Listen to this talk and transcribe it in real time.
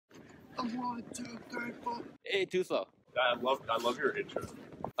1, 2, 3, 4. Hey, too slow. I love your intro.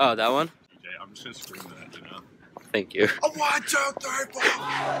 Oh, that one? Okay, I'm just gonna scream that, you know. Thank you. 1, 2, 3, 4.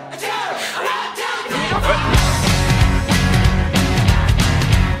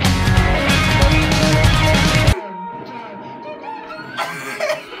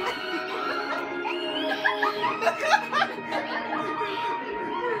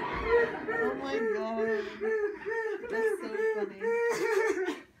 Oh my god. That's so funny.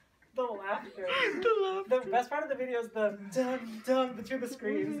 The laughter. The best part of the video is the dun dun between the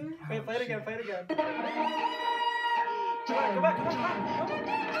screams. Wait, play it again, play it again. Come on, go back, come on, come on.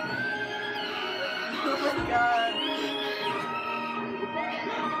 Oh my god.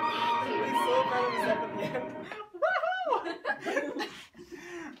 He's so proud of himself at the end. Woohoo!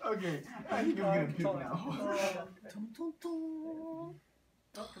 Okay, I think I'm gonna puke now. Dun, dun, dun.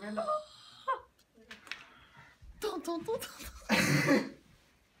 Oh, Commando. Dun, dun, dun, dun.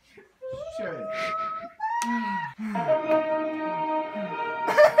 Shit.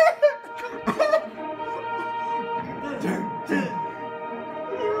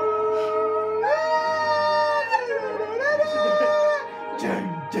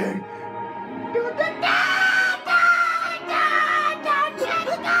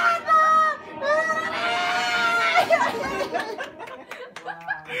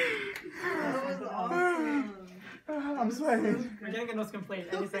 I'm sweating. We're getting a nose complaint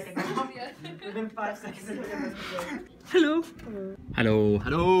any second now. Within 5 seconds, we're getting a nose complaint. Hello. Hello.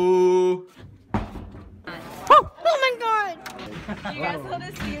 Hello. Oh my god! You guys want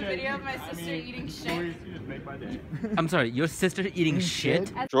to see a video of my sister eating shit? I'm sorry, your sister eating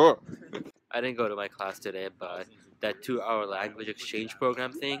shit? Sure. I didn't go to my class today, but that 2-hour language exchange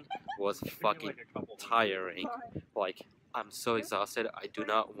program thing was fucking tiring. Like, I'm so exhausted, I do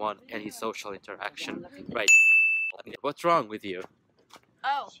not want any social interaction right. What's wrong with you?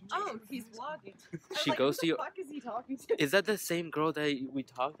 Oh, he's vlogging. She goes to your... What the fuck is he talking to? Is that the same girl that we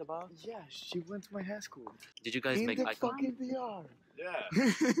talked about? Yeah, she went to my high school. Did you guys In make the eye contact? fucking VR. Yeah.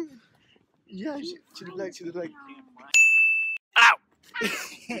 Yeah, she did like, Ow!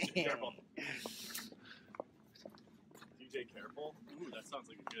 Careful. DJ Careful? Ooh, that sounds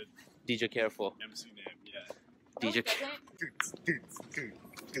like a good DJ Careful. MC name, yeah. DJ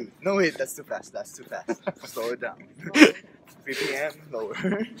Dude. No wait, that's too fast. Slow it down. BPM lower.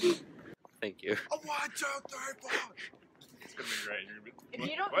 Thank you. 1, 2, 3, 4. It's gonna be great. You're gonna be... If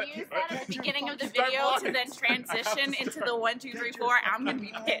you don't What? use that at the beginning of the video to then transition into the 1, 2, 3, 4, I'm gonna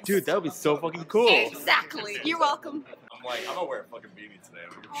be pissed. Dude, that would be so fucking cool. Exactly. You're welcome. I'm gonna wear a fucking beanie today.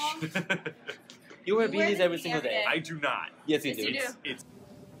 I don't give a shit. You wear You wear beanies the every beanie single every day. day. I do not. Yes, you Yes, do. you do. It's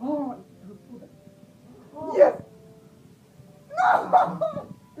Yes.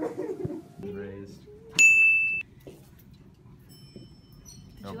 Raised.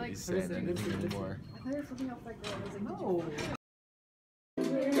 Nobody's like saying prison? anything anymore. I thought there was something else like that. I was like, no.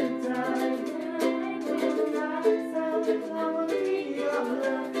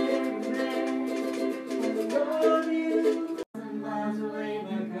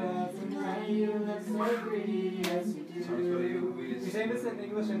 You're saying this in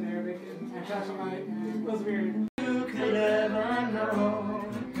English and Arabic and international. It was weird. You could ever know,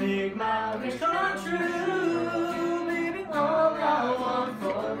 make my wish come true, baby. All I want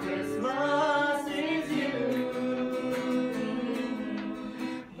for Christmas is you,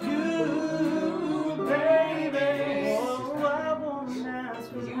 baby. Oh, I won't ask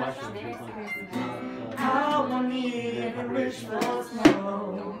for much. I won't even wish for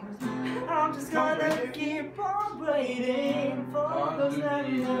snow. I'm just gonna keep on waiting for those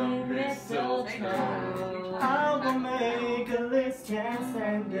memories mistletoe. I will make a list and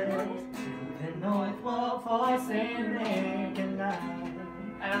send it to the North Pole for Saint Nick and I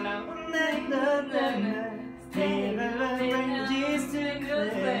don't know. Make the ranges to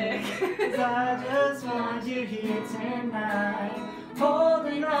click, 'cause I just want you here tonight,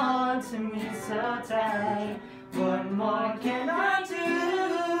 holding on to me so tight. What more can I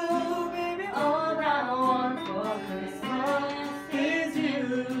do, baby? All I want for Christmas is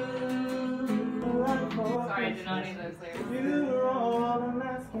you. Sorry, I did not need those lyrics. You're all I'm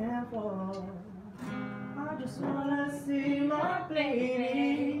asking for. I just wanna see my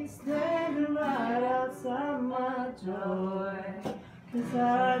baby standing right outside my door, 'cause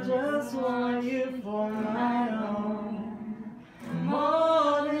I just want you for my own,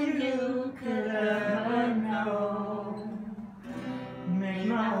 more than you could ever know. Make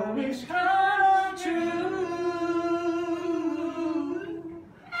my wish come true.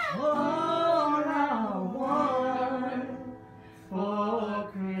 All I want for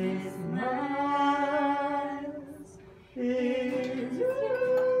Christmas is you.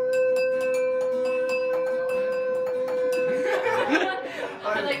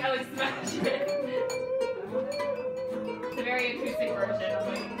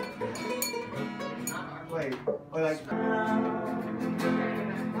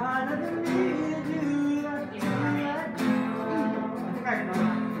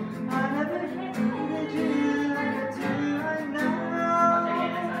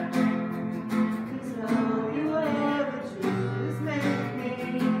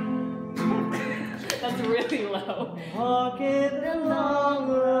 That's really low. Walking the long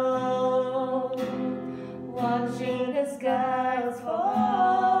road, watching the skies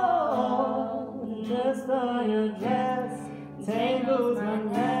fall. Just on your dress tangles my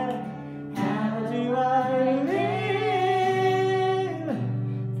neck. How do I live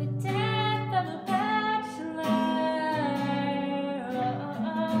the death of a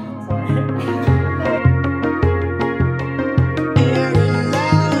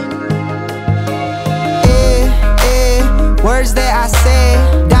Words that I say,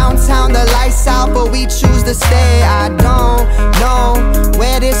 downtown the lights out, but we choose to stay. I don't know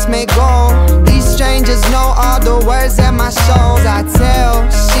where this may go. These strangers know all the words at my shows. I tell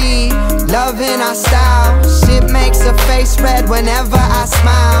she loving our style. Shit makes her face red whenever I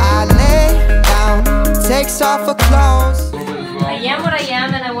smile. I lay down, takes off her clothes. I am what I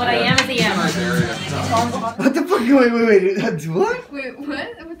am, and what I am is the am. What the fuck? Wait. What? Wait,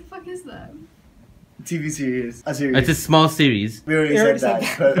 what? What the fuck is that? TV series. A series. It's a small series. We already said that.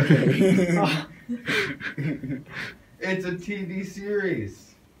 But okay. It's a TV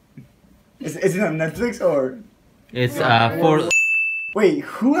series. Is it on Netflix or? It's for. Wait,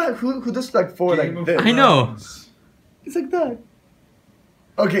 who does like four Game like of this? I know. It's like that.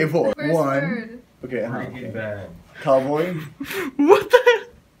 Okay, four. First One. word. Okay, Breaking Bad. Cowboy. What the?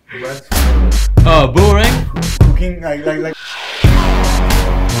 Westworld. Oh, Boomerang. Cooking like.